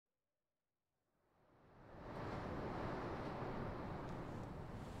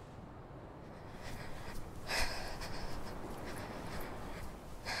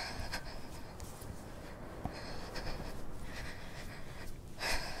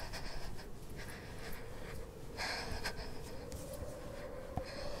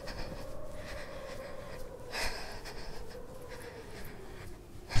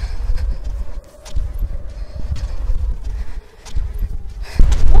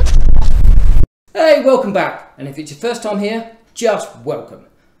Hey, welcome back, and if it's your first time here, just welcome.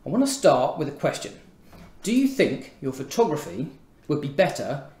 I want to start with a question. Do you think your photography would be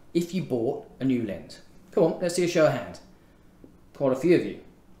better if you bought a new lens? Come on, let's see a show of hands. Quite a few of you.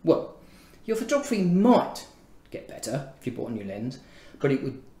 Well, your photography might get better if you bought a new lens, but it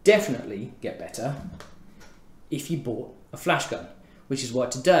would definitely get better if you bought a flash gun, which is why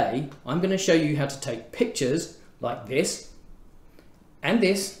today I'm going to show you how to take pictures like this, and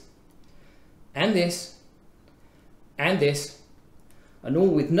this, and this, and this, and all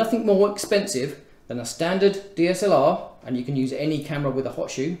with nothing more expensive than a standard DSLR, and you can use any camera with a hot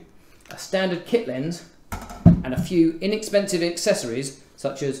shoe, a standard kit lens, and a few inexpensive accessories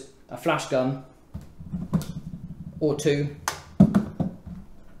such as a flash gun, or two,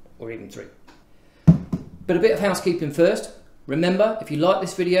 or even three. But a bit of housekeeping first. Remember, if you like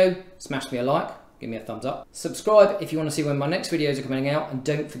this video, smash me a like, give me a thumbs up. Subscribe if you want to see when my next videos are coming out, and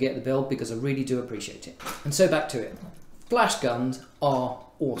don't forget the bell because I really do appreciate it. And so back to it. Flash guns are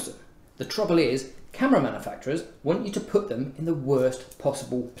awesome. The trouble is, camera manufacturers want you to put them in the worst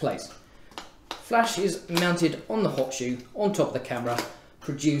possible place. Flash is mounted on the hot shoe, on top of the camera,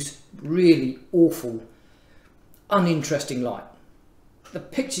 produce really awful, uninteresting light. The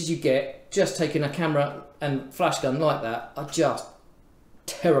pictures you get just taking a camera and flash gun like that are just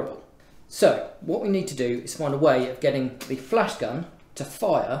terrible. So what we need to do is find a way of getting the flash gun to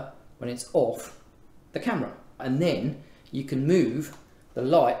fire when it's off the camera, and then you can move the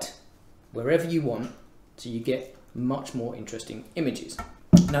light wherever you want so you get much more interesting images.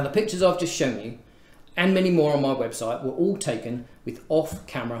 Now the pictures I've just shown you and many more on my website were all taken with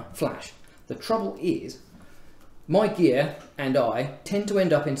off-camera flash. The trouble is, my gear and I tend to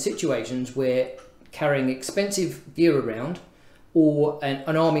end up in situations where carrying expensive gear around or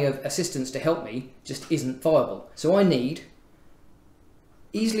an army of assistants to help me just isn't viable. So I need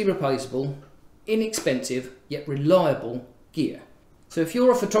easily replaceable, inexpensive, yet reliable gear. So if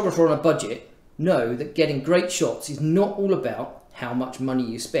you're a photographer on a budget, know that getting great shots is not all about how much money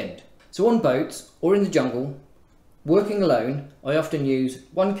you spend. So on boats or in the jungle, working alone, I often use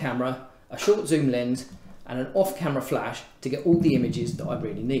one camera, a short zoom lens, and an off-camera flash to get all the images that I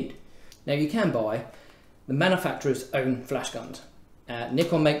really need. Now you can buy the manufacturer's own flash guns.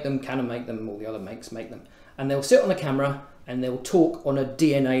 Nikon make them, Canon make them, all the other makes make them. And they'll sit on the camera and they'll talk on a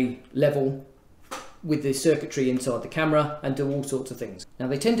DNA level with the circuitry inside the camera and do all sorts of things. Now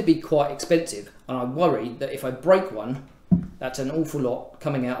they tend to be quite expensive, and I worry that if I break one, that's an awful lot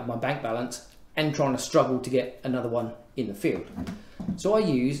coming out of my bank balance and trying to struggle to get another one in the field. So I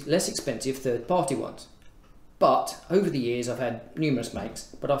use less expensive third-party ones. But over the years I've had numerous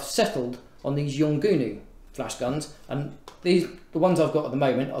makes, but I've settled on these Yongunu flash guns, and the ones I've got at the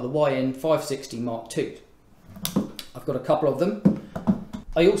moment are the YN560 Mark II. I've got a couple of them.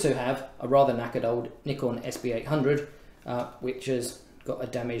 I also have a rather knackered old Nikon SB800 which has got a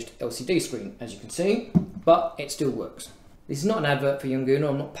damaged LCD screen, as you can see, but it still works. This is not an advert for Yongunu.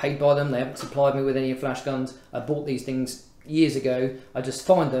 I'm not paid by them. They haven't supplied me with any flash guns. I bought these things years ago. I just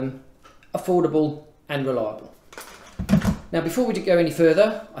find them affordable and reliable. Now before we go any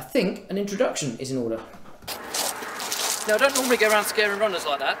further, I think an introduction is in order. Now I don't normally go around scaring runners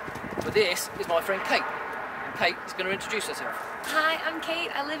like that, but this is my friend Cait. And Cait is going to introduce herself. Hi, I'm Cait.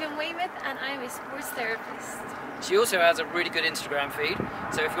 I live in Weymouth and I'm a sports therapist. She also has a really good Instagram feed,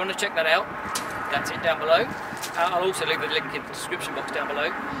 so if you want to check that out, that's it down below. I'll also leave a link in the description box down below.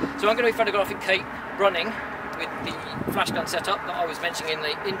 So I'm going to be photographing Cait running with the flash gun setup that I was mentioning in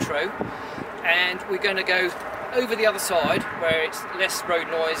the intro, and we're going to go over the other side where it's less road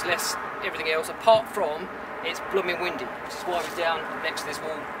noise, less everything else, apart from it's blooming windy, which is why we're down next to this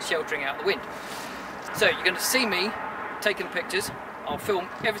wall sheltering out the wind. So you're going to see me taking the pictures. I'll film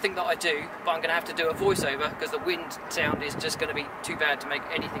everything that I do, but I'm going to have to do a voiceover because the wind sound is just going to be too bad to make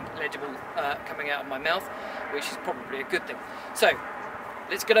anything legible coming out of my mouth, which is probably a good thing. So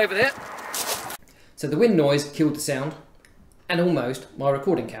let's get over there. So the wind noise killed the sound and almost my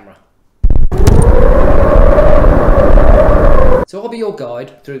recording camera. So I'll be your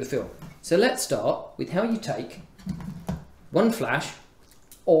guide through the film. So let's start with how you take one flash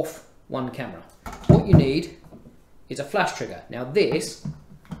off one camera. What you need is a flash trigger. Now this,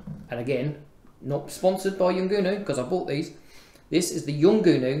 and again, not sponsored by Yongunu because I bought these, this is the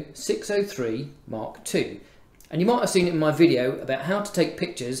Yongunu 603 Mark II. And you might have seen it in my video about how to take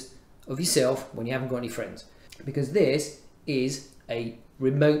pictures of yourself when you haven't got any friends. Because this is a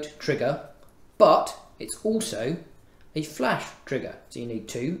remote trigger, but it's also a flash trigger. So you need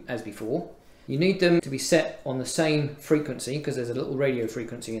two, as before. You need them to be set on the same frequency because there's a little radio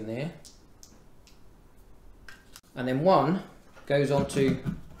frequency in there. And then one goes onto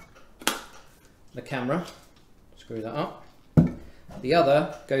the camera, screw that up. The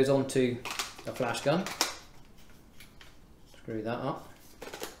other goes onto the flash gun, screw that up.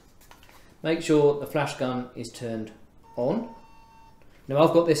 Make sure the flash gun is turned on. Now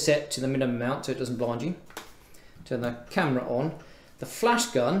I've got this set to the minimum amount so it doesn't blind you. Turn the camera on. The flash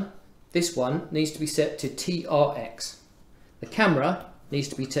gun, this one, needs to be set to TRX. The camera needs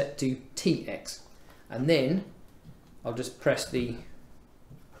to be set to TX. And then I'll just press the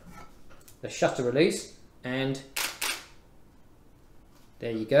shutter release and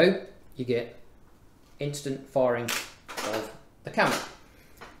there you go. You get instant firing of the camera.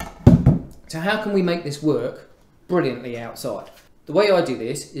 So how can we make this work brilliantly outside? The way I do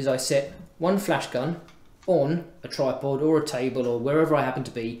this is I set one flash gun on a tripod or a table or wherever I happen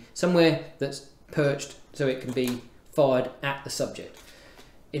to be, somewhere that's perched so it can be fired at the subject.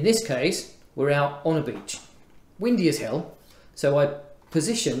 In this case, we're out on a beach. Windy as hell, so I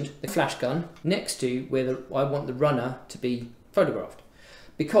positioned the flash gun next to where I want the runner to be photographed.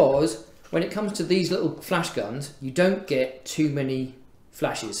 Because when it comes to these little flash guns, you don't get too many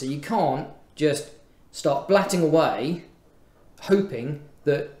flashes, so you can't just start blatting away hoping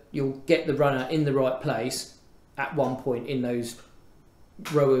that you'll get the runner in the right place at one point in those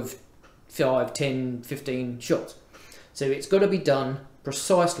row of 5, 10, 15 shots. So it's got to be done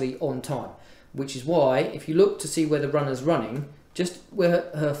precisely on time, which is why if you look to see where the runner's running, just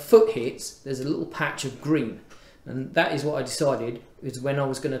where her foot hits, there's a little patch of green. And that is what I decided is when I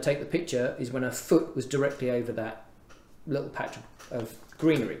was going to take the picture, is when her foot was directly over that little patch of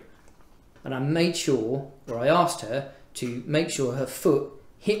greenery. And I made sure, or I asked her to make sure her foot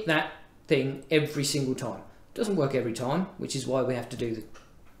hit that thing every single time. It doesn't work every time, which is why we have to do the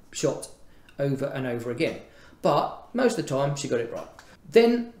shot over and over again. But most of the time she got it right.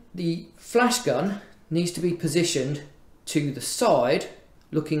 Then the flash gun needs to be positioned to the side,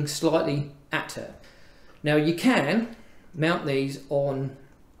 looking slightly at her. Now you can mount these on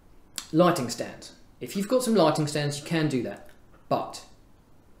lighting stands. If you've got some lighting stands, you can do that. But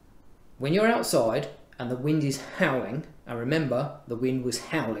when you're outside and the wind is howling, and remember the wind was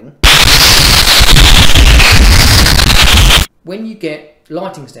howling, when you get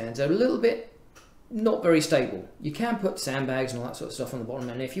lighting stands, they're a little bit not very stable. You can put sandbags and all that sort of stuff on the bottom,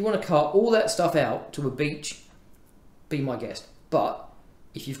 and if you want to cart all that stuff out to a beach, be my guest. But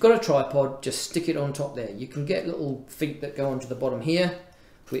if you've got a tripod, just stick it on top there. You can get little feet that go onto the bottom here,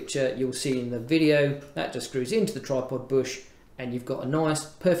 which you'll see in the video. That just screws into the tripod bush and you've got a nice,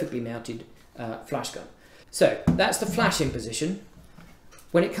 perfectly mounted flash gun. So that's the flash in position.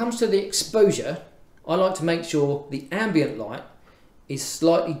 When it comes to the exposure, I like to make sure the ambient light is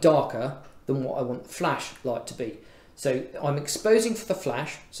slightly darker than what I want the flash light to be. So I'm exposing for the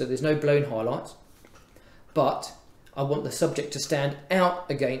flash, so there's no blown highlights, but I want the subject to stand out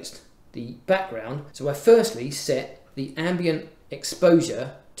against the background. So I firstly set the ambient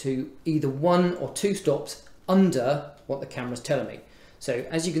exposure to either 1 or 2 stops under what the camera's telling me. So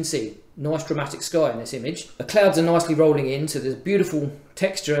as you can see, nice dramatic sky in this image. The clouds are nicely rolling in, so there's beautiful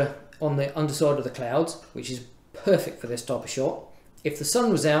texture on the underside of the clouds, which is perfect for this type of shot. If the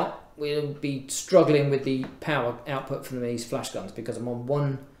sun was out, we'll be struggling with the power output from these flash guns because I'm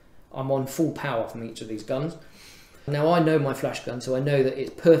on full power from each of these guns. Now I know my flash gun, so I know that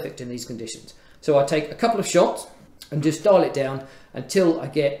it's perfect in these conditions. So I take a couple of shots and just dial it down until I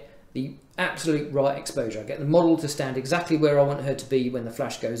get the absolute right exposure. I get the model to stand exactly where I want her to be when the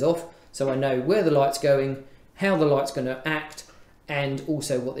flash goes off, so I know where the light's going, how the light's going to act, and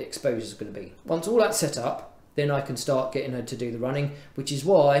also what the exposure is going to be. Once all that's set up, then I can start getting her to do the running, which is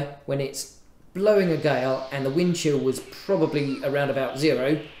why when it's blowing a gale and the wind chill was probably around about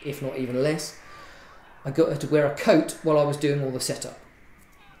 0, if not even less, I got her to wear a coat while I was doing all the setup.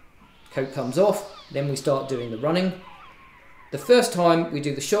 Coat comes off, then we start doing the running. The first time we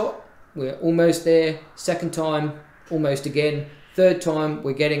do the shot, we're almost there. Second time, almost again. Third time,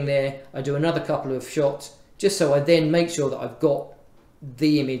 we're getting there. I do another couple of shots, just so I then make sure that I've got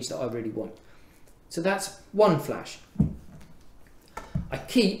the image that I really want. So that's one flash. I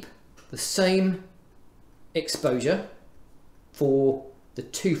keep the same exposure for the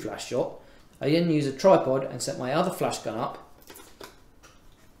 2 flash shot. I then use a tripod and set my other flash gun up,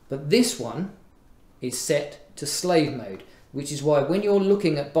 but this one is set to slave mode, which is why when you're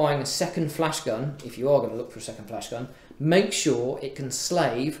looking at buying a second flash gun, if you are going to look for a second flash gun, make sure it can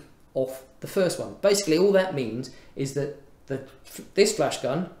slave off the first one. Basically all that means is that this flash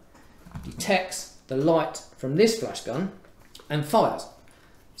gun detects the light from this flash gun and fires.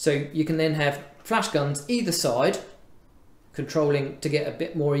 So you can then have flash guns either side controlling to get a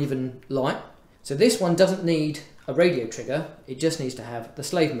bit more even light. So this one doesn't need a radio trigger, it just needs to have the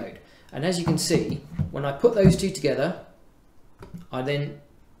slave mode. And as you can see, when I put those two together, I then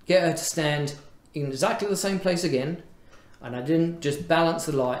get her to stand in exactly the same place again, and I then just balance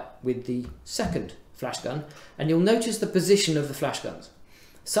the light with the second flash gun, and you'll notice the position of the flash guns.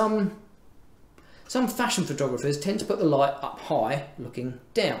 Some fashion photographers tend to put the light up high looking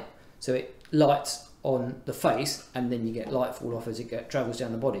down, so it lights on the face and then you get light fall off as it travels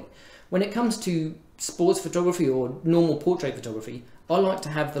down the body. When it comes to sports photography or normal portrait photography, I like to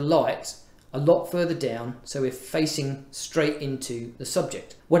have the light a lot further down so we're facing straight into the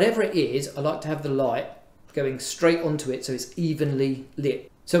subject. Whatever it is, I like to have the light going straight onto it so it's evenly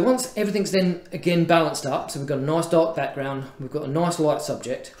lit. So once everything's then again balanced up, so we've got a nice dark background, we've got a nice light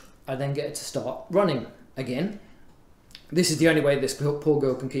subject, I then get it to start running again. This is the only way this poor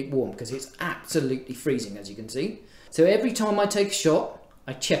girl can keep warm because it's absolutely freezing, as you can see. So every time I take a shot,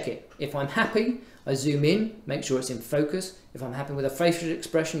 I check it. If I'm happy, I zoom in, make sure it's in focus. If I'm happy with a facial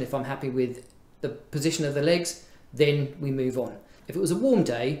expression, if I'm happy with the position of the legs, then we move on. If it was a warm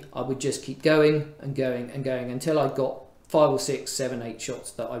day, I would just keep going and going and going until I got 5 or 6, 7, 8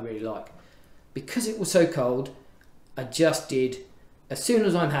 shots that I really like. Because it was so cold, I just did, as soon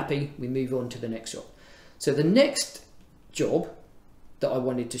as I'm happy, we move on to the next shot. So the next job that I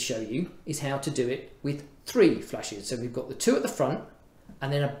wanted to show you is how to do it with 3 flashes. So we've got the 2 at the front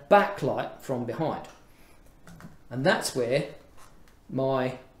and then a backlight from behind. And that's where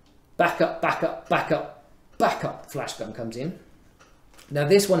my backup flash gun comes in. Now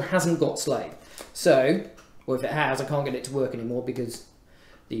this one hasn't got slave. So, or if it has, I can't get it to work anymore because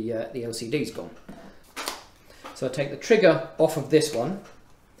the LCD's gone. So I take the trigger off of this one,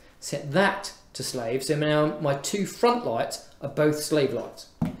 set that to slave, so now my 2 front lights are both slave lights,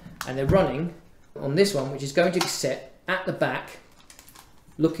 and they're running on this one, which is going to be set at the back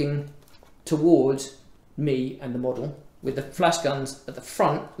looking towards me and the model, with the flash guns at the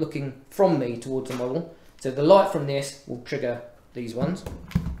front looking from me towards the model. So the light from this will trigger these ones.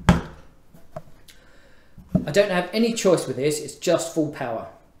 I don't have any choice with this, it's just full power.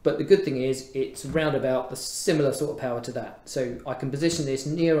 But the good thing is it's round about the similar sort of power to that. So I can position this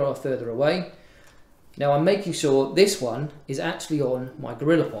nearer or further away. Now I'm making sure this one is actually on my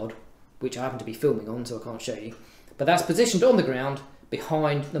GorillaPod, which I happen to be filming on, so I can't show you. But that's positioned on the ground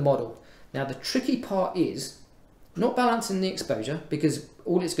behind the model. Now the tricky part is not balancing the exposure, because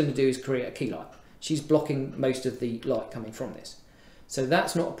all it's going to do is create a key light. She's blocking most of the light coming from this. So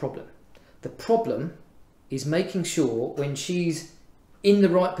that's not a problem. The problem is making sure when she's in the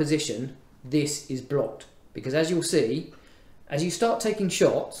right position, this is blocked. Because as you'll see, as you start taking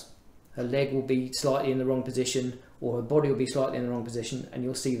shots, her leg will be slightly in the wrong position or her body will be slightly in the wrong position and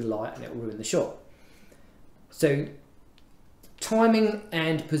you'll see the light and it will ruin the shot. So timing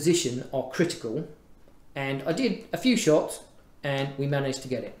and position are critical, and I did a few shots and we managed to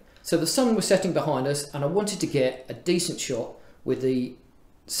get it. So the sun was setting behind us and I wanted to get a decent shot with the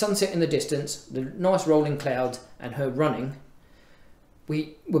sunset in the distance, the nice rolling clouds and her running.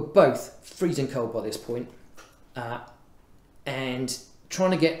 We were both freezing cold by this point, and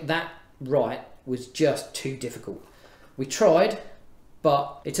trying to get that right was just too difficult. We tried,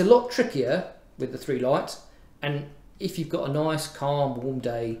 but it's a lot trickier with the 3 lights, and if you've got a nice calm warm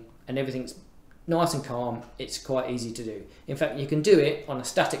day and everything's nice and calm, it's quite easy to do. In fact, you can do it on a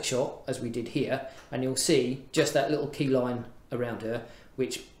static shot as we did here, and you'll see just that little key line around her,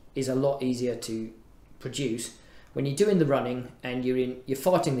 which is a lot easier to produce. When you're doing the running and you're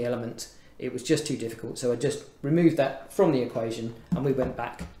fighting the elements, it was just too difficult. So I just removed that from the equation and we went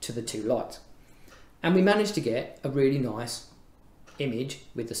back to the 2 lights. And we managed to get a really nice image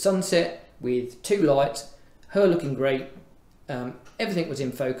with the sunset, with 2 lights, her looking great, everything was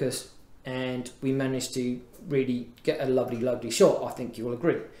in focus, and we managed to really get a lovely shot, I think you'll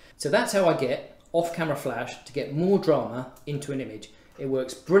agree. So that's how I get off-camera flash to get more drama into an image. It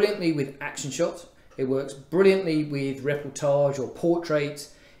works brilliantly with action shots. It works brilliantly with reportage or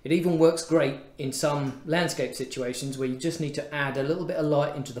portraits. It even works great in some landscape situations where you just need to add a little bit of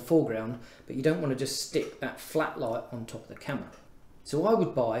light into the foreground, but you don't want to just stick that flat light on top of the camera. So I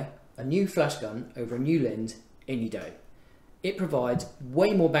would buy a new flash gun over a new lens any day. It provides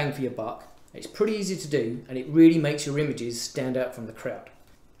way more bang for your buck, it's pretty easy to do, and it really makes your images stand out from the crowd.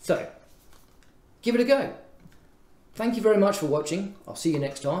 So, give it a go. Thank you very much for watching. I'll see you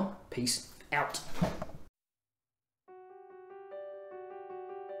next time. Peace out.